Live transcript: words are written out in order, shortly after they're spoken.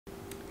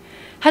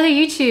Hello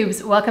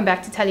YouTubes, welcome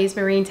back to Telly's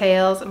Marine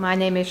Tales. My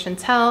name is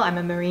Chantel, I'm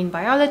a marine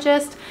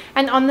biologist,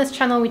 and on this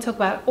channel we talk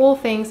about all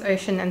things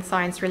ocean and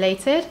science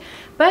related.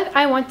 But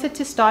I wanted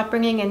to start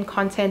bringing in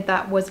content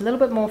that was a little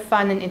bit more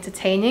fun and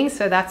entertaining,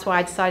 so that's why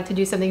I decided to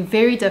do something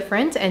very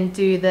different and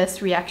do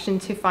this reaction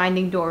to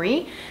Finding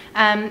Dory.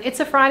 It's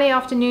a Friday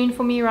afternoon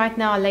for me right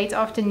now, late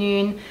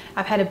afternoon.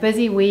 I've had a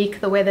busy week,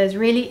 the weather is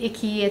really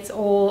icky, it's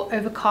all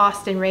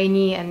overcast and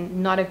rainy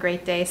and not a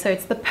great day, so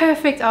it's the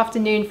perfect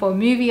afternoon for a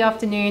movie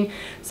afternoon.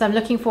 So I'm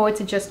looking forward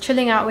to just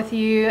chilling out with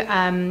you,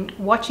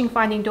 watching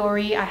Finding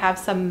Dory. I have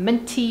some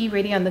mint tea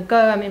ready on the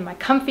go. I'm in my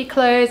comfy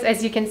clothes,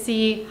 as you can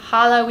see,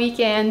 hala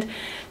weekend.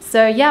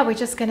 So yeah, we're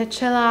just gonna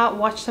chill out,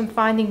 watch some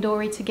Finding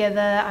Dory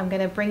together. I'm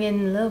gonna bring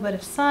in a little bit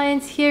of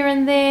science here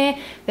and there.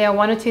 There are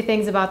one or two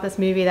things about this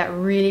movie that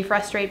really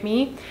frustrate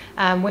me,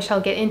 which I'll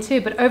get into,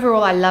 but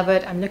overall I love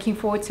it. I'm looking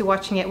forward to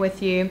watching it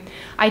with you.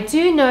 I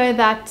do know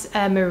that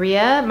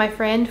Maria, my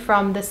friend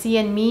from the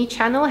Sea&me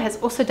channel, has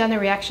also done a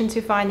reaction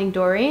to Finding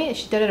Dory.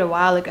 She did it a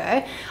while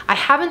ago. I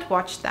haven't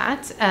watched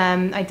that.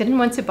 I didn't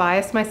want to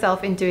bias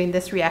myself in doing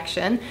this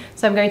reaction,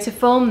 so I'm going to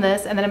film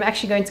this and then I'm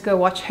actually going to go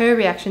watch her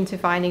reaction to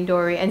Finding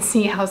Dory and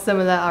see how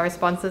similar our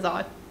responses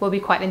are. Will be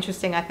quite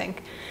interesting, I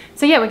think.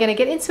 So yeah, we're gonna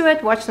get into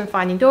it, watch some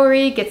Finding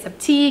Dory, get some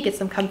tea, get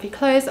some comfy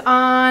clothes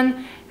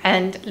on,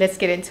 and let's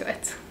get into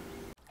it.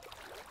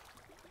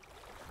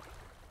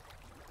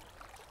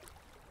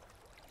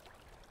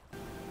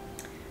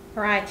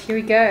 All right, here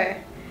we go.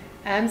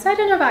 So I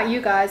don't know about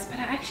you guys, but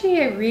I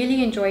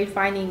really enjoyed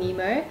Finding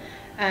Nemo.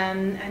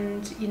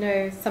 And you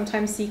know,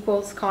 sometimes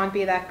sequels can't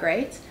be that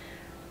great.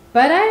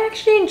 But I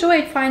actually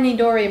enjoyed Finding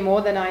Dory more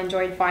than I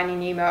enjoyed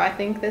Finding Nemo. I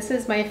think this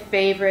is my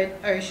favorite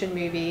ocean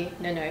movie.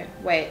 No,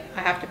 wait,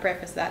 I have to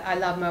preface that. I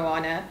love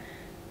Moana.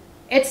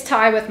 It's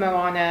tied with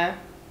Moana.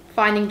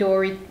 Finding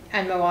Dory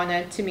and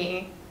Moana, to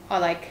me, are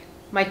like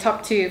my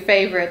top two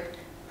favorite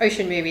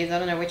ocean movies. I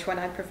don't know which one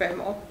I prefer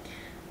more.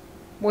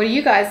 What do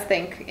you guys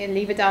think? And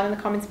leave it down in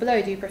the comments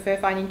below. Do you prefer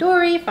Finding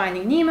Dory,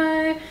 Finding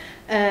Nemo,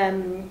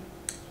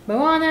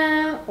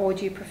 Moana, or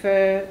do you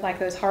prefer like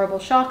those horrible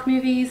shark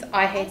movies?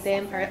 I hate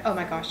them. Oh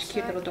my gosh,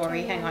 cute little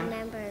Dory, hang on.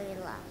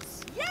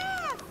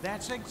 Yeah!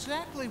 That's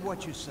exactly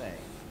what you say.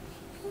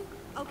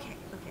 Okay.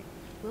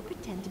 We'll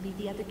pretend to be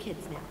the other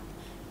kids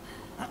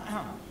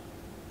now.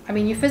 I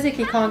mean, you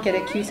physically can't get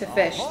a cuter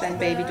fish than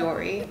Baby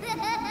Dory.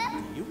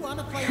 You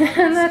wanna play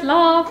And that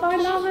laugh, I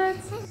love it.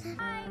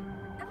 Hi,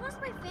 I've lost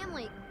my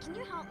family. Can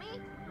you help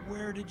me?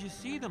 Where did you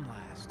see them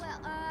last?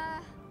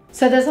 Well,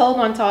 So this whole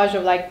montage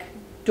of like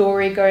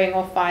Dory going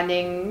off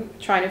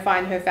trying to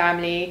find her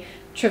family,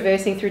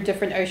 traversing through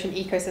different ocean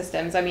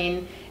ecosystems. I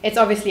mean, it's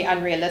obviously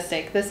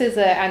unrealistic. This is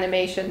an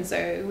animation,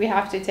 so we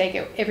have to take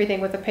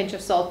everything with a pinch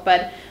of salt.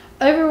 But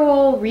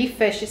overall, reef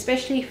fish,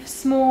 especially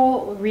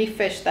small reef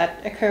fish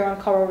that occur on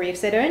coral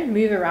reefs, they don't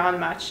move around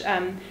much.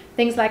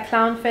 Things like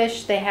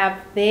clownfish, they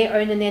have their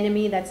own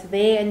anemone, that's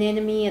their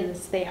anemone, and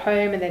it's their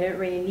home, and they don't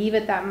really leave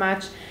it that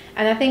much.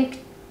 And I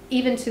think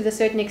even to the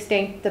certain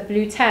extent, the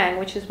blue tang,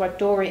 which is what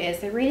Dory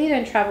is, they really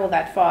don't travel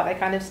that far. They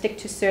kind of stick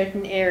to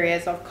certain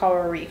areas of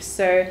coral reefs.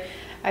 So,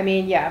 I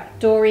mean, yeah,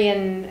 Dory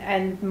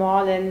and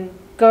Marlin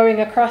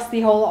going across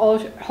the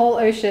whole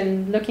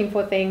ocean looking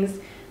for things,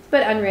 it's a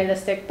bit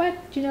unrealistic, but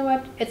you know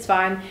what? It's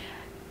fine.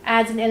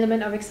 Adds an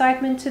element of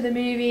excitement to the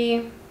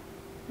movie.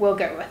 We'll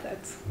go with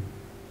it.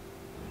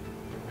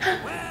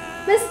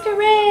 Mr.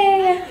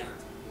 Ray!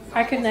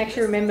 I couldn't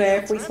actually remember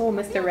if we saw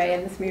Mr. Ray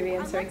in this movie.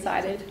 I'm so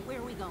excited. Where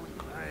are we going?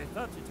 I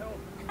thought you told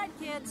me. Right,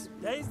 kids.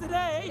 Today's the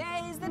day.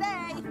 Today's the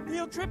day.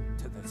 Field trip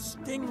to the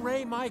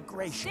stingray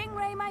migration.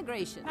 Stingray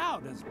migration. Now,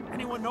 does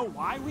anyone know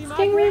why we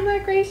Stingray migrate?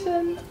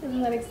 migration.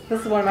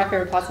 This is one of my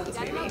favorite parts of this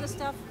Got all movie. the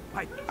stuff.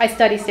 I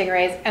study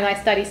stingrays and I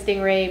study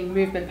stingray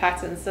movement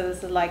patterns, so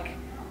this is like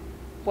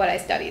what I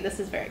study. This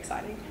is very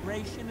exciting.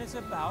 Migration is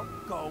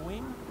about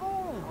going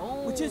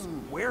home, which is Oh.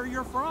 where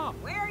you're from.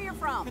 Where are you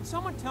from? Can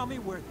someone tell me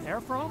where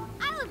they're from?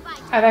 I live by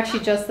I've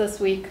actually just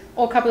this week,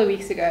 or a couple of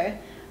weeks ago,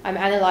 I'm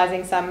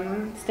analyzing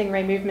some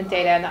stingray movement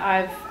data, and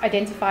I've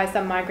identified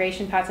some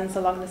migration patterns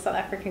along the South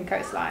African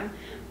coastline,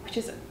 which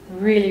is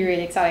really,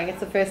 really exciting.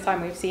 It's the first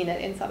time we've seen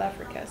it in South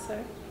Africa, so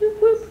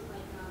whoop whoop.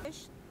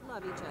 Fish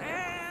love each other.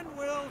 And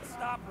we'll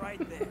stop right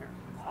there.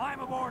 Climb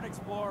aboard,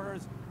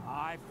 explorers.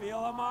 I feel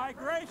a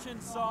migration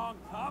song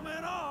coming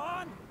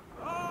on.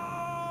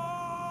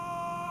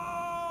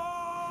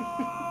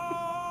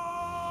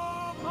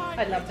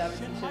 I'd love to have a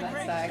teacher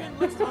that sang.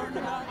 Let's learn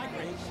about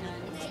migration.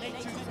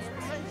 Nature's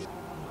inspiration.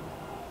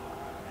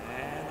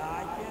 And I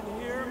can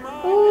hear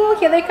my... Ooh,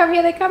 here they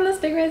come, the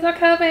stingrays are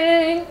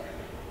coming.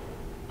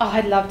 Oh,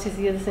 I'd love to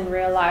see this in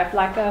real life,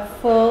 like a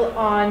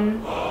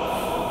full-on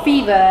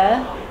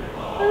fever.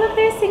 Oh, look,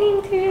 they're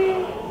singing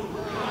too.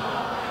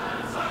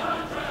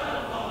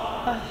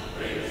 Oh,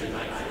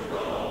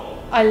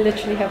 I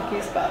literally have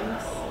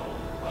goosebumps.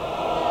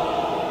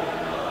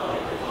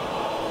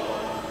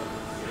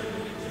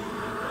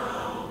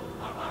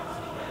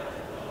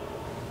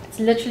 It's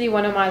literally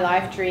one of my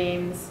life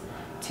dreams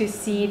to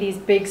see these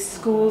big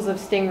schools of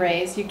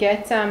stingrays. You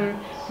get, I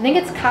think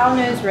it's cow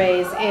nose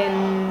rays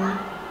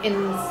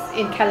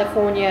in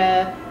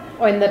California,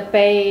 or in the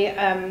bay,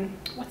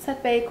 what's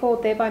that bay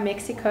called there by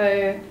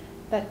Mexico,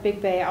 that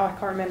big bay, oh, I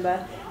can't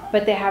remember,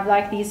 but they have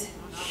like these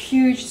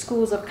huge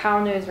schools of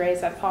cow nose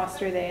rays that pass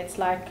through there. It's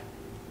like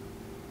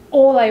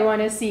all I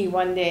want to see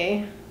one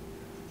day.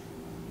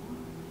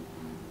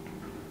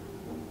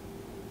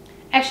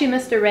 Actually,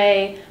 Mr.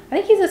 Ray, I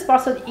think he's a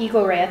spotted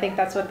eagle ray. I think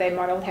that's what they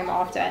modeled him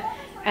after.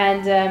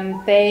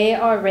 And they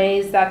are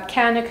rays that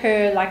can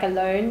occur like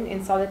alone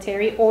in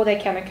solitary, or they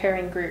can occur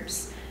in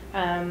groups. So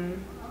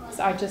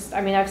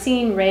I mean, I've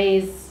seen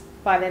rays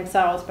by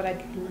themselves, but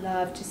I'd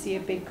love to see a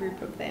big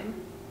group of them.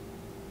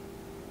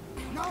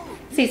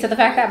 See, so the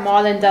fact that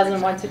Marlin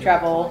doesn't want to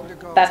travel,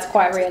 that's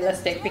quite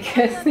realistic,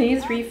 because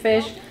these reef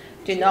fish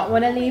do not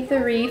want to leave the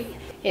reef.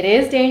 It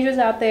is dangerous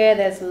out there.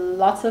 There's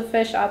lots of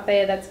fish out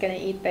there that's going to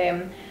eat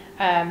them.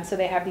 So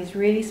they have these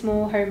really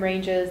small home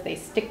ranges. They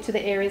stick to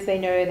the areas they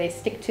know. They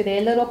stick to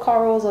their little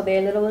corals or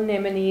their little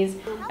anemones,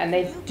 and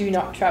they do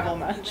not travel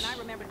much.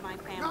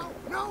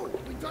 No,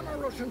 we've done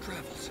our ocean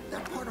travels.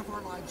 That part of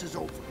our lives is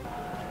over.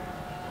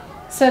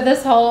 So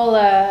this whole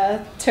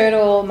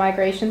turtle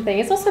migration thing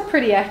is also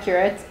pretty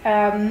accurate.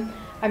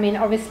 I mean,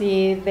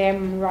 obviously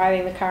them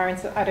riding the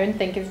currents, I don't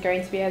think is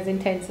going to be as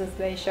intense as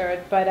they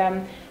showed, but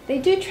they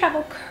do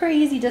travel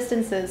crazy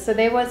distances. So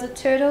there was a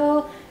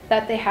turtle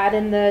that they had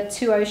in the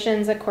Two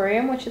Oceans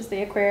Aquarium, which is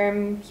the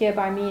aquarium here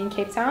by me in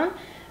Cape Town.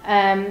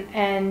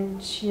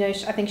 And you know,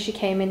 I think she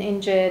came in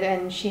injured,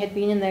 and she had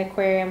been in the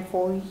aquarium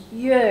for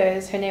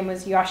years. Her name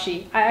was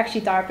Yoshi. I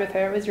actually dived with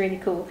her. It was really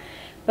cool.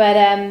 But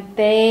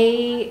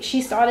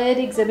she started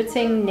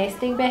exhibiting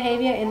nesting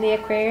behavior in the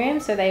aquarium,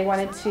 so they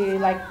wanted to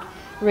like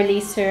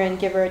release her and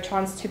give her a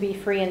chance to be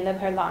free and live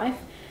her life.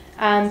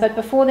 But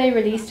before they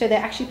released her, they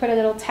actually put a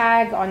little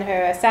tag on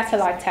her, a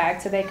satellite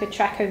tag, so they could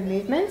track her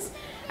movements.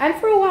 And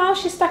for a while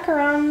she stuck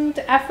around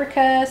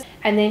Africa,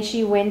 and then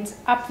she went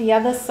up the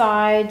other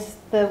side,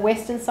 the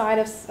western side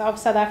of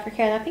South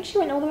Africa, and I think she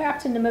went all the way up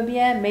to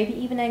Namibia, maybe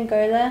even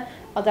Angola.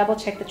 I'll double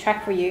check the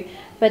track for you.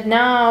 But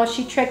now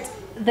she trekked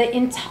the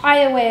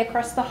entire way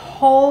across the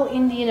whole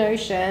Indian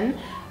Ocean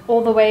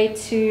all the way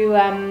to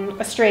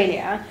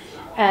Australia.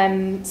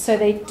 So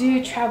they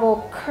do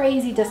travel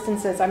crazy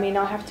distances. I mean,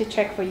 I'll have to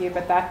check for you,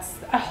 but that's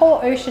a whole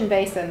ocean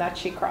basin that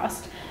she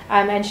crossed.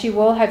 And she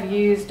will have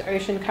used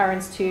ocean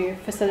currents to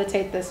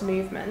facilitate this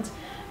movement.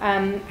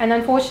 And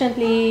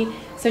unfortunately,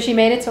 so she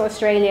made it to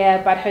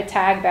Australia, but her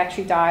tag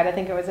battery died. I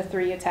think it was a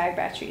 3-year tag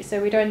battery.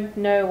 So we don't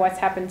know what's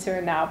happened to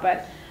her now,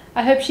 but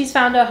I hope she's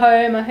found her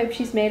home. I hope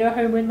she's made her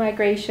homeward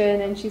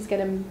migration, and she's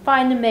going to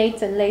find a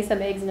mate and lay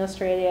some eggs in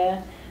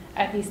Australia.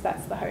 At least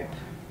that's the hope.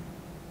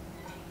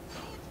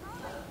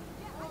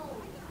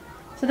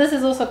 So this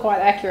is also quite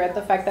accurate,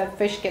 the fact that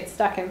fish get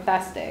stuck in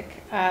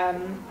plastic. I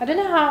don't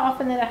know how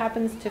often that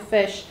happens to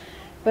fish,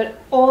 but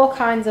all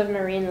kinds of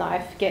marine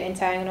life get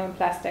entangled in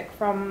plastic,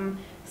 from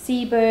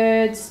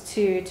seabirds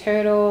to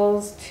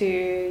turtles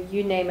to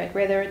you name it,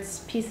 whether it's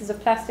pieces of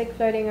plastic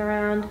floating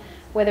around,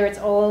 whether it's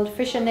old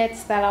fisher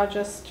nets that are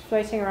just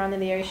floating around in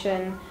the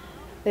ocean.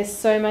 There's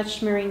so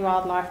much marine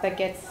wildlife that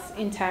gets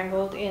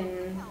entangled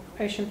in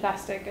ocean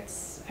plastic.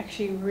 It's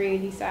actually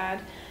really sad.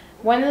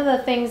 One of the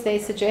things they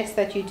suggest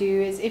that you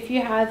do is, if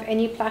you have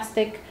any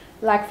plastic,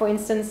 like for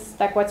instance,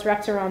 like what's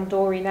wrapped around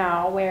Dory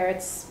now, where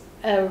it's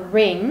a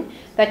ring,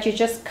 that you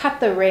just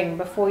cut the ring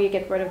before you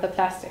get rid of the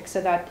plastic,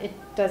 so that it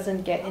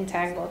doesn't get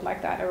entangled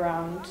like that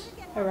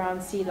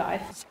around sea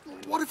life.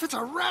 What if it's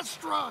a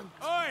restaurant?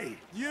 Oi,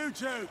 you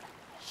two!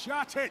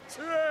 Shut it!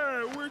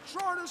 Yeah, we're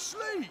trying to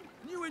sleep!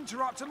 You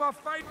interrupted my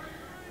fate!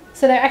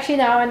 So they're actually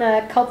now in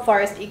a kelp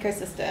forest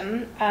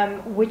ecosystem,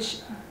 which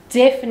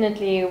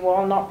definitely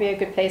will not be a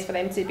good place for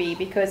them to be,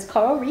 because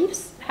coral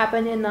reefs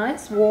happen in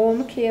nice,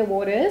 warm, clear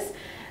waters,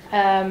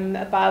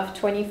 above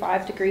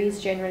 25 degrees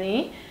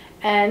generally.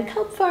 And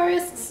kelp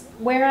forests,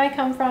 where I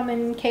come from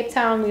in Cape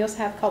Town, we also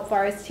have kelp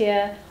forests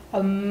here,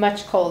 are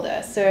much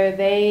colder. So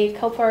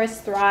kelp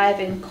forests thrive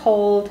in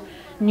cold,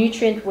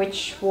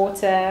 nutrient-rich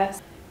water.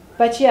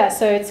 But yeah,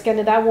 so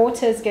that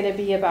water is going to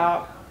be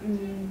about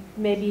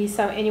maybe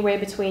anywhere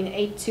between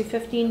 8 to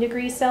 15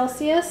 degrees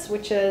Celsius,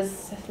 which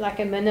is like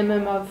a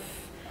minimum of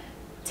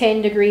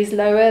 10 degrees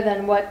lower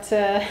than what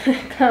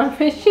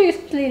clownfish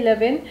usually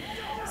live in.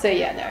 So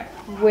yeah,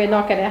 no, we're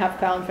not going to have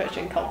clownfish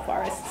in kelp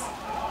forests.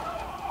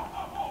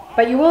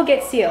 But you will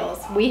get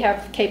seals. We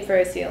have Cape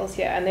Fur seals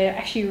here, and they're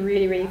actually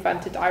really, really fun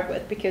to dive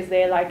with, because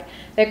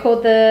they're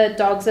called the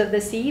dogs of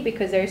the sea,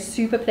 because they're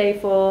super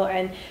playful,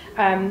 and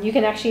you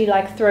can actually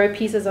like throw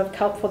pieces of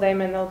kelp for them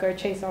and they'll go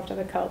chase after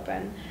the kelp.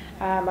 And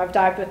I've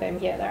dived with them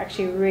here. They're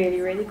actually really,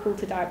 really cool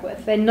to dive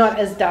with. They're not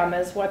as dumb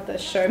as what the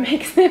show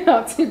makes them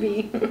out to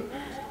be.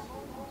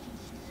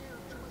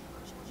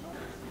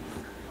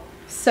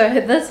 So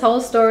this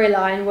whole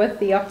storyline with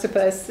the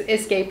octopus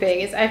escaping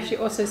is actually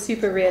also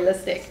super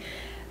realistic.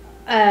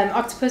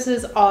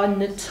 Octopuses are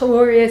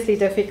notoriously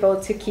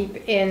difficult to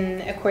keep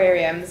in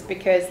aquariums,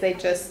 because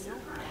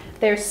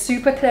they're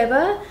super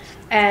clever,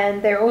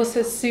 and they're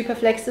also super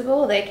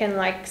flexible. They can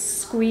like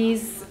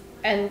squeeze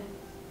and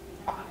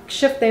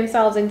shift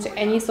themselves into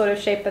any sort of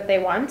shape that they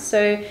want.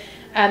 So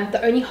the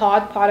only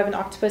hard part of an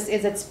octopus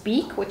is its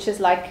beak, which is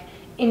like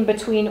in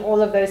between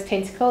all of those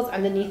tentacles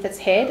underneath its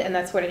head, and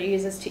that's what it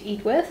uses to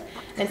eat with.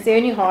 And it's the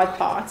only hard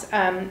part.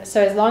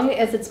 So as long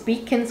as its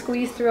beak can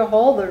squeeze through a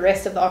hole, the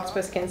rest of the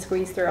octopus can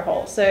squeeze through a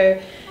hole.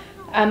 So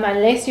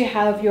unless you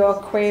have your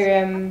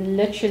aquarium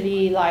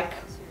literally like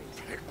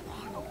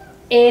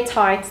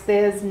airtight,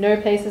 there's no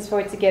places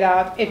for it to get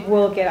out, it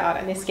will get out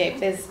and escape.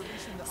 There's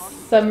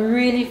some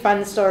really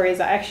fun stories.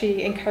 I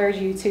actually encourage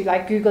you to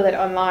like Google it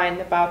online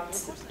about,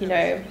 you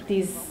know,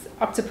 these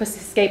octopus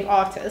escape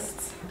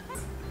artists.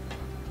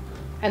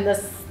 And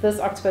this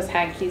octopus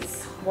Hank,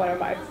 he's one of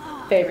my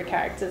favorite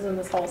characters in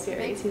this whole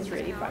series. He's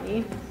really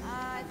funny.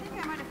 I think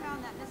I might have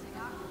found that missing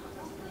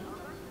octopus.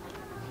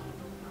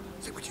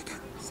 See what you did.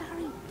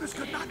 Sorry. This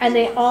could not And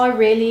be they worse. are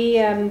really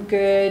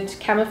good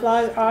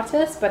camouflage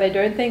artists, but I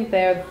don't think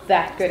they're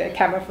that good at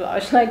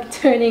camouflage, like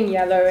turning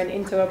yellow and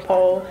into a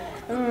pole.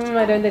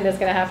 I don't think that's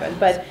going to happen,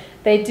 but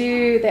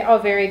they are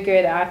very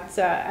good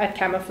at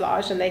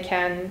camouflage, and they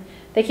can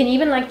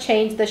even like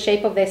change the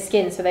shape of their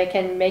skin, so they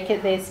can make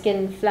their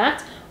skin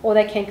flat, or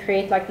they can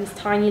create like these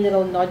tiny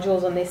little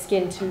nodules on their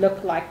skin to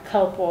look like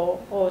kelp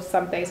or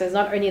something. So it's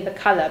not only the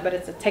color, but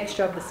it's the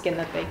texture of the skin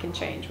that they can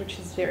change, which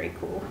is very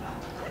cool.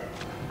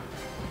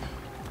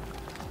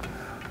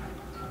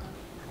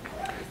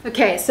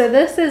 Okay, so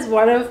this is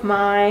one of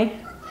my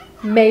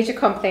major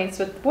complaints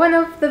with one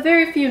of the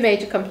very few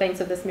major complaints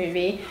of this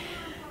movie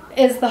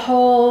is the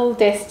whole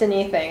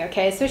destiny thing.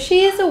 Okay, so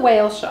she is a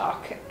whale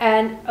shark,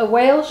 and a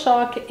whale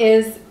shark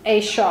is a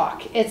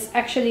shark. It's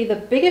actually the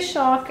biggest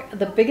shark,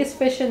 the biggest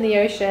fish in the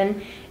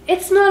ocean.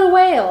 It's not a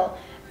whale.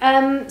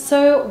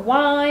 So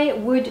why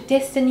would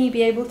Destiny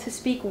be able to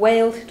speak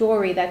whale to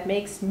Dory? That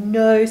makes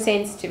no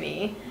sense to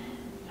me.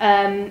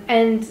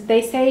 And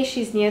they say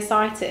she's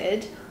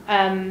nearsighted,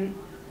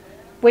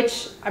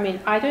 which, I mean,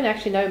 I don't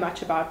actually know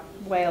much about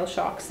whale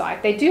shark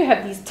sight. They do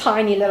have these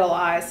tiny little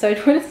eyes, so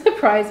it wouldn't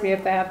surprise me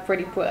if they have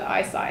pretty poor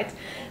eyesight.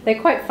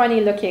 They're quite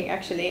funny looking,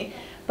 actually.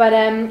 But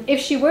if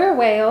she were a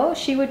whale,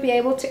 she would be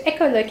able to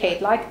echolocate,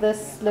 like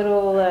this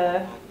little,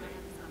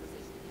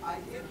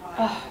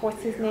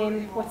 what's his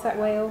name? What's that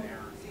whale?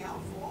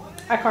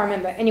 I can't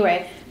remember.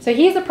 Anyway, so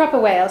he's a proper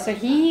whale, so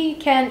he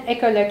can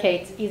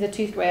echolocate. He's a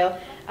toothed whale.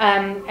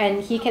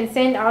 And he can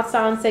send out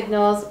sound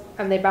signals,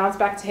 and they bounce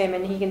back to him,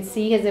 and he can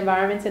see his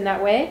environment in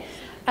that way.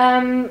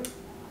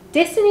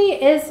 Destiny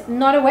is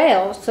not a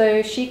whale,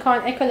 so she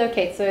can't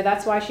echolocate, so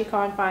that's why she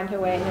can't find her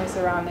way in her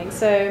surroundings.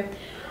 So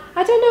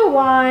I don't know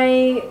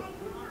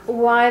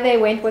why they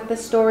went with the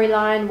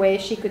storyline where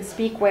she could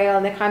speak whale,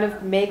 and they kind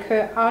of make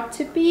her out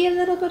to be a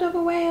little bit of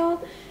a whale.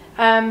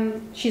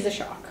 She's a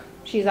shark.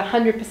 She's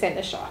 100%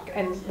 a shark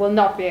and will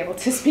not be able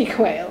to speak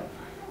whale.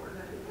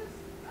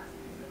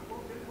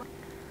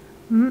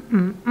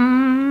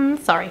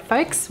 Sorry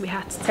folks, we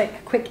had to take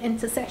a quick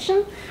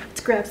intercession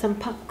to grab some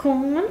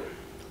popcorn.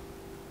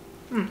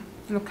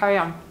 We'll carry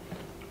on.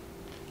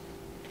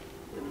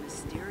 The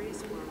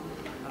mysterious world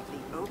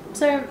of the open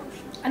So,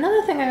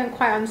 another thing I don't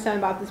quite understand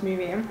about this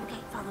movie Okay,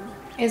 follow me.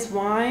 is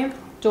why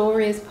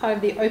Dory is part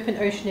of the open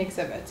ocean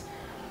exhibit.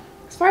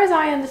 As far as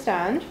I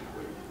understand,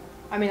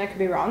 I mean I could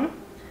be wrong,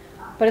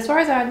 but as far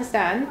as I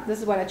understand, this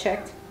is what I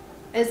checked,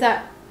 is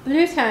that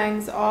blue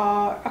tangs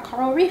are a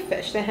coral reef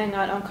fish. They hang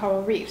out on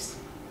coral reefs.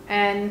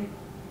 And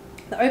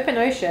the open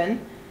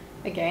ocean,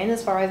 again,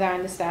 as far as I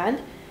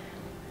understand,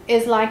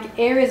 is like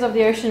areas of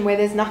the ocean where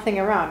there's nothing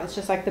around. It's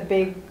just like the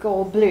big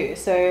all blue.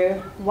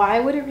 So why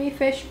would a reef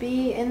fish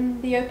be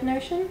in the open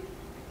ocean?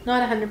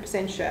 Not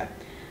 100% sure.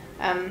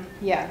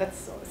 Yeah,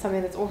 that's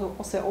something that's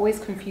also always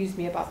confused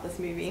me about this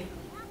movie.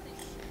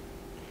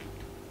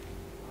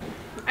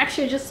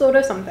 Actually, just thought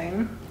of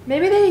something.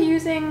 Maybe they're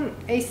using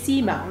a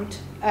seamount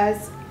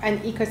as an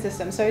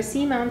ecosystem. So a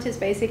seamount is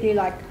basically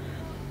like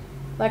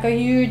a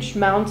huge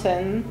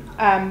mountain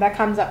that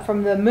comes up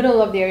from the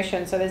middle of the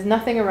ocean. So there's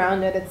nothing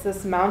around it. It's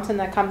this mountain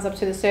that comes up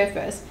to the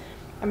surface.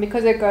 And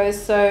because it goes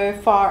so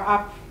far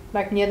up,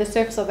 like near the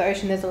surface of the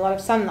ocean, there's a lot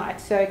of sunlight.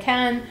 So it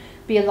can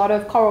be a lot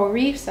of coral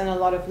reefs and a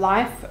lot of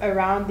life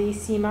around these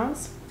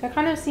seamounts. So it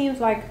kind of seems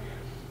like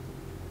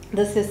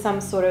this is some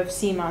sort of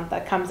seamount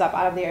that comes up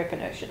out of the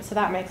open ocean. So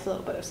that makes a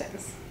little bit of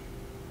sense.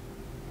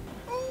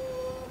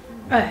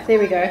 Oh, there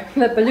we go.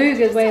 The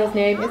beluga whale's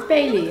name is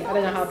Bailey. I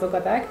don't know how I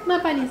forgot that.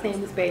 My buddy's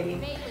name is Bailey.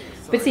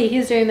 But see,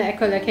 he's doing the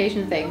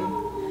echolocation thing.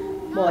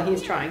 Well,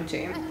 he's trying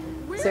to.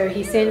 So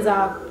he sends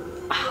out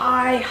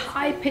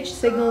high-pitched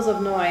signals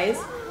of noise,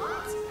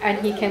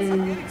 and he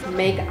can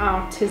make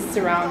out his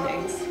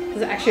surroundings.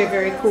 It's actually a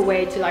very cool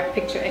way to like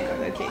picture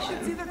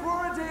echolocation.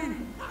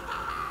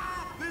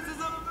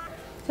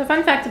 So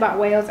fun fact about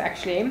whales,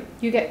 actually,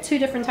 you get two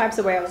different types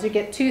of whales. You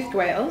get toothed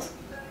whales,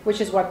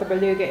 which is what the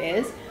beluga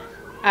is.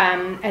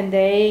 And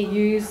they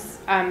use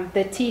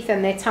their teeth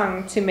and their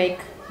tongue to make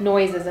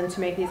noises and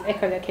to make these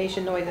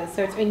echolocation noises.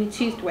 So it's only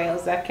toothed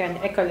whales that can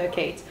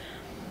echolocate.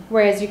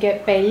 Whereas you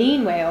get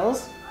baleen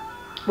whales,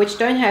 which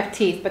don't have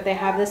teeth, but they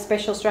have this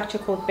special structure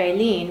called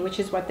baleen, which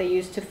is what they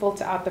use to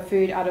filter out the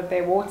food out of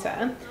their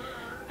water.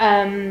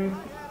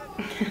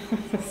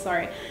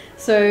 Sorry.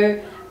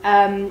 So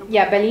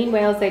yeah, baleen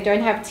whales, they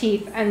don't have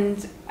teeth,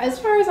 and as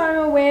far as I'm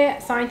aware,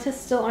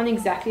 scientists still aren't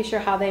exactly sure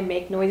how they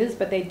make noises,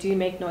 but they do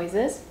make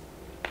noises.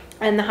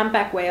 And the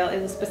humpback whale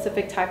is a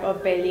specific type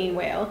of baleen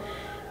whale,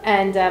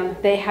 and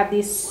they have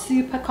these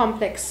super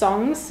complex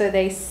songs. So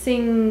they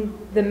sing,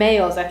 the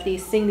males at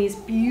least sing these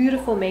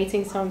beautiful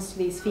mating songs to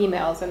these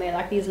females, and they're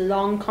like these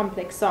long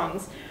complex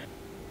songs.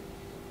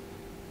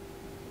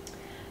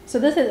 So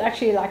this is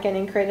actually like an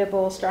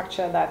incredible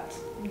structure that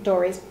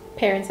Dory's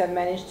parents have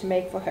managed to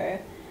make for her.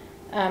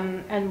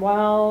 And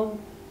while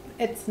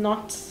it's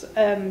not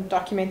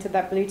documented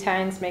that blue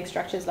tangs make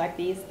structures like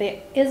these,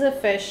 there is a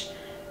fish,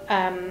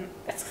 I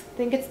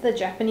think it's the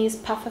Japanese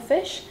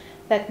pufferfish,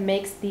 that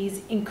makes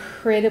these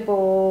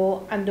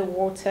incredible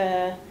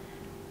underwater,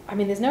 I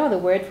mean, there's no other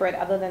word for it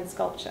other than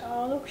sculpture.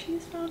 Oh, look,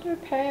 she's found her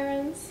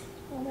parents.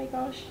 Oh my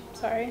gosh,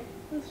 sorry.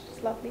 This is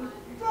just lovely.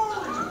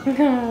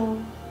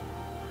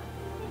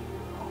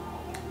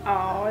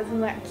 Oh,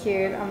 isn't that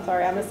cute? I'm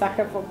sorry, I'm a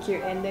sucker for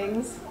cute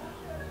endings.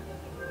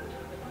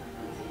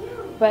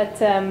 But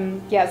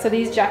yeah, so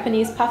these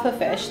Japanese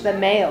pufferfish, the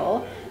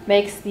male,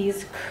 makes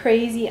these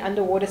crazy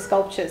underwater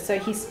sculptures. So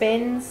he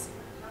spends,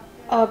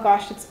 oh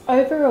gosh, it's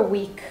over a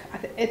week.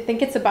 I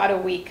think it's about a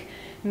week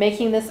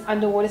making this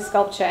underwater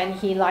sculpture, and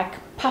he like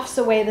puffs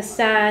away the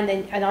sand,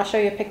 and I'll show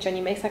you a picture, and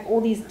he makes like all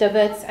these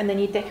divots, and then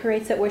he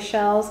decorates it with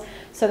shells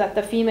so that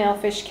the female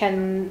fish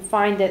can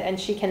find it and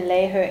she can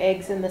lay her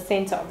eggs in the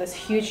center of this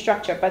huge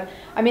structure. But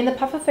I mean, the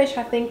pufferfish,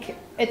 I think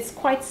it's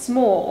quite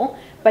small,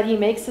 but he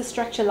makes the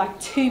structure like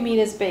 2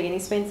 meters big, and he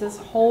spends this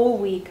whole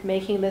week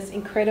making this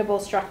incredible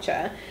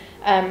structure.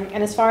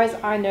 And as far as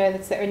I know,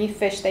 that's the only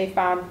fish they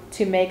found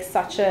to make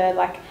such a,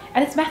 like,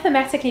 and it's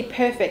mathematically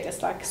perfect.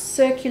 It's like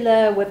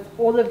circular with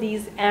all of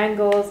these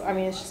angles. I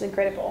mean, it's just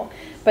incredible.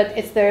 But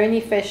it's the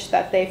only fish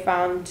that they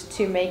found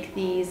to make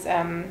these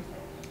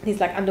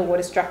like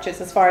underwater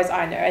structures, as far as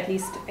I know, at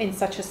least in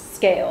such a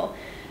scale.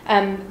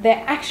 They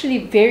actually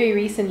very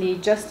recently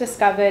just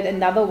discovered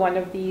another one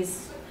of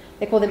these,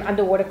 they call them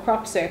underwater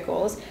crop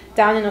circles,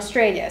 down in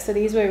Australia. So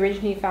these were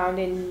originally found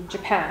in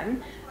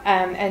Japan.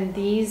 And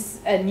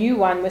a new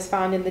one was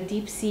found in the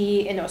deep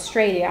sea in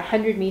Australia,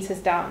 100 meters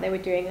down. They were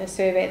doing a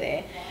survey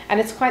there.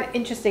 And it's quite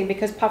interesting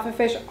because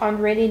pufferfish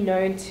aren't really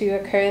known to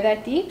occur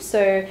that deep.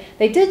 So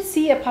they did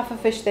see a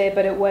pufferfish there,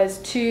 but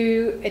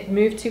it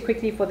moved too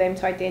quickly for them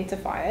to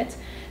identify it.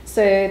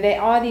 So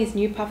there are these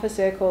new puffer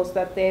circles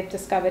that they've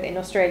discovered in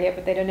Australia,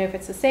 but they don't know if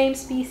it's the same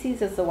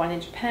species as the one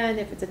in Japan,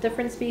 if it's a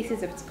different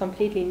species, if it's a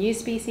completely new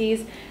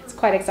species. It's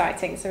quite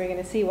exciting. So we're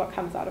going to see what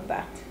comes out of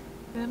that.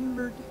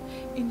 Remembered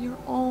in your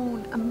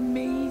own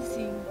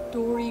amazing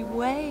Dory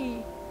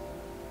way.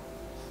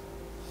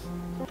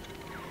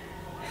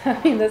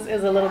 I mean, this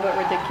is a little bit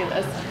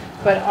ridiculous,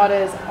 but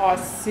otters are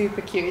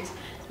super cute,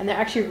 and they're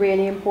actually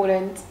really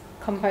important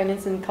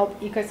components in kelp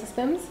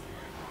ecosystems.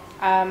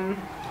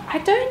 I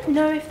don't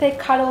know if they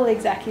cuddle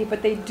exactly,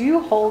 but they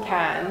do hold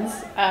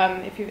hands.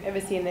 If you've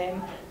ever seen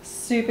them,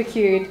 super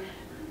cute.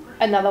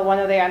 Another one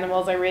of the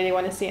animals I really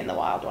want to see in the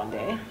wild one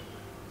day.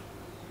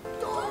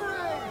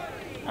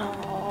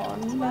 Oh,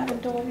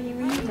 Dory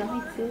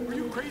reunited. Are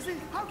you crazy?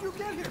 How'd you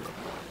get here?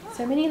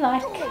 So many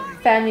like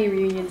family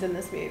reunions in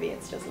this movie.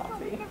 It's just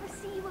lovely. Never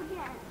see you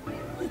again.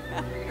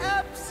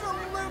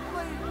 Absolutely!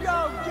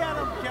 Go get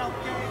him,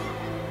 Kelke!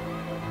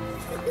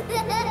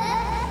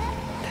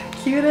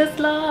 Cutest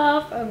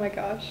laugh. Oh my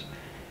gosh.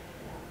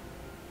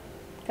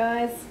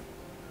 Guys,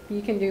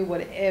 you can do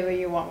whatever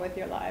you want with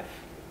your life.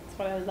 That's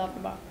what I love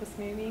about this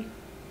movie.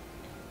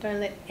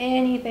 Don't let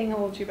anything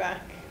hold you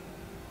back.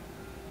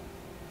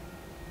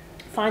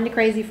 Find a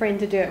crazy friend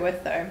to do it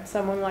with though.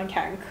 Someone like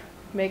Hank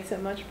makes it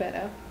much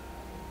better.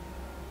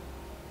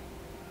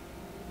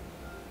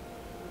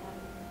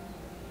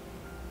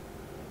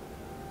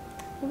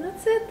 Well,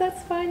 that's it.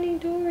 That's Finding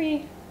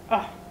Dory.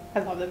 Oh, I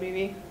love the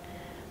movie.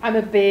 I'm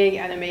a big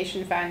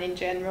animation fan in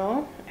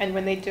general, and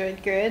when they do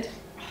it good,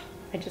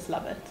 I just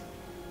love it.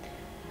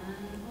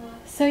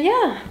 So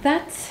yeah,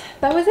 that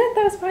was it.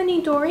 That was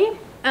Finding Dory.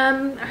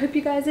 I hope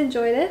you guys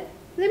enjoyed it.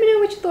 Let me know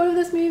what you thought of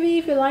this movie,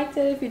 if you liked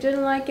it, if you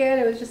didn't like it.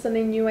 It was just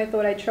something new I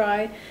thought I'd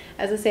try.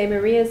 As I say,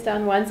 Maria's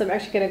done once. I'm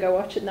actually going to go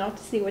watch it now to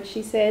see what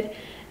she said.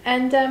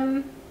 And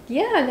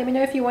yeah, let me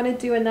know if you want to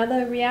do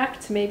another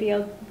react, maybe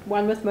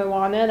one with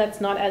Moana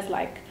that's not as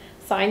like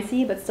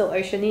sciencey but still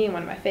oceany, and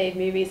one of my fave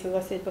movies, as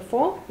I said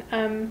before.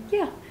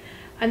 Yeah,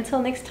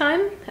 until next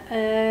time,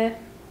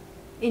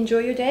 enjoy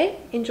your day,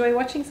 enjoy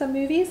watching some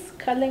movies,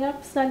 cuddling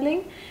up,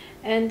 snuggling,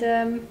 and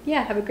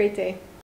yeah, have a great day.